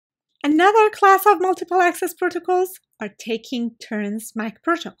Another class of multiple access protocols are taking turns MAC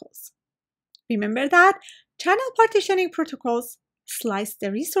protocols. Remember that channel partitioning protocols slice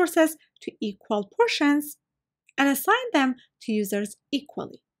the resources to equal portions and assign them to users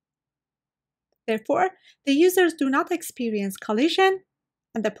equally. Therefore, the users do not experience collision,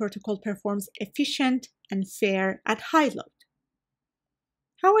 and the protocol performs efficient and fair at high load.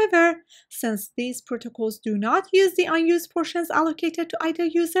 However, since these protocols do not use the unused portions allocated to idle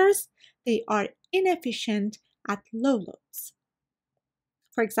users, they are inefficient at low loads.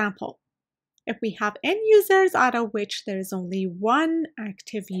 For example, if we have n users out of which there is only one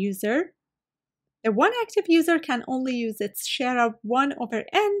active user, the one active user can only use its share of 1 over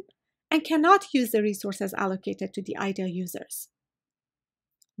n and cannot use the resources allocated to the idle users.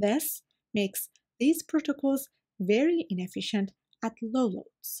 This makes these protocols very inefficient at low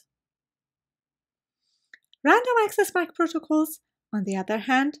loads. Random access MAC protocols, on the other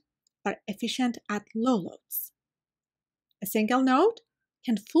hand, are efficient at low loads. A single node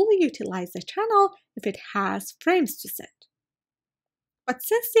can fully utilize the channel if it has frames to send. But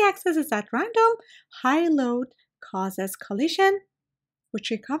since the access is at random, high load causes collision, which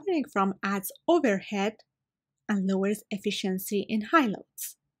recovering from adds overhead and lowers efficiency in high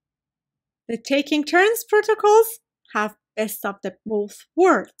loads. The taking turns protocols have best of the both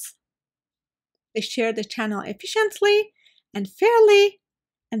worlds. They share the channel efficiently and fairly,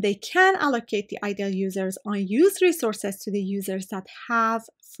 and they can allocate the idle users' unused resources to the users that have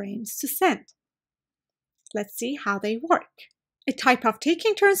frames to send. Let's see how they work. A type of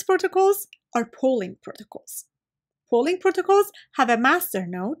taking turns protocols are polling protocols. Polling protocols have a master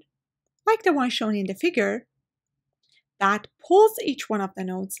node, like the one shown in the figure, that polls each one of the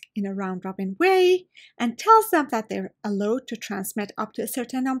nodes in a round-robin way and tells them that they're allowed to transmit up to a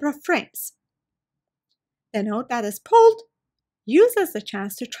certain number of frames. The node that is polled uses the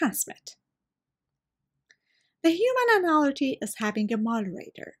chance to transmit. The human analogy is having a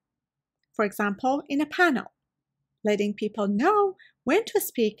moderator, for example, in a panel, letting people know when to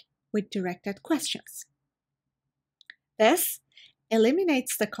speak with directed questions. This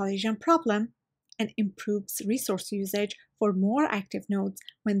eliminates the collision problem and improves resource usage for more active nodes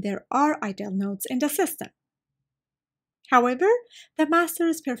when there are idle nodes in the system. However, the master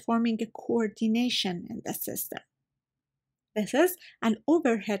is performing a coordination in the system. This is an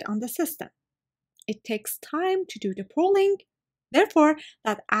overhead on the system. It takes time to do the polling, therefore,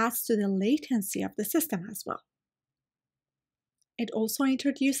 that adds to the latency of the system as well. It also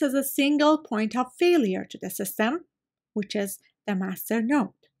introduces a single point of failure to the system, which is the master node.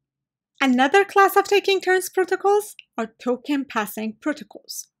 Another class of taking turns protocols are token passing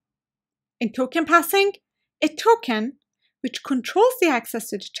protocols. In token passing, a token, which controls the access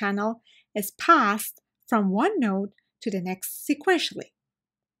to the channel, is passed from one node to the next sequentially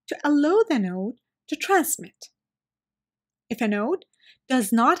to allow the node to transmit. If a node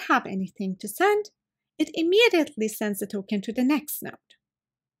does not have anything to send, it immediately sends the token to the next node.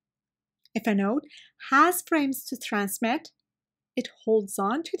 If a node has frames to transmit, it holds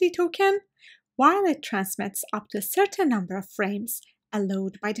on to the token while it transmits up to a certain number of frames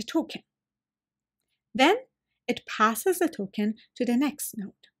allowed by the token. Then it passes the token to the next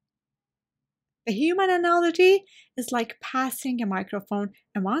node. The human analogy is like passing a microphone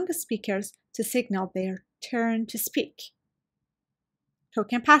among the speakers to signal their turn to speak.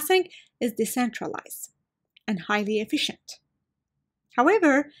 Token passing is decentralized and highly efficient.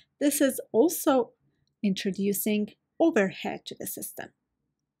 However, this is also introducing overhead to the system,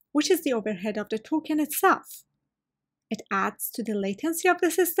 which is the overhead of the token itself. It adds to the latency of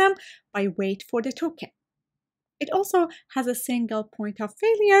the system by wait for the token. It also has a single point of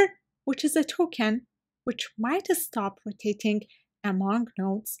failure, which is a token which might stop rotating among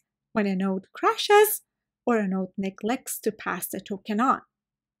nodes when a node crashes or a node neglects to pass the token on.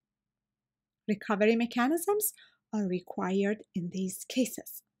 Recovery mechanisms are required in these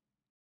cases.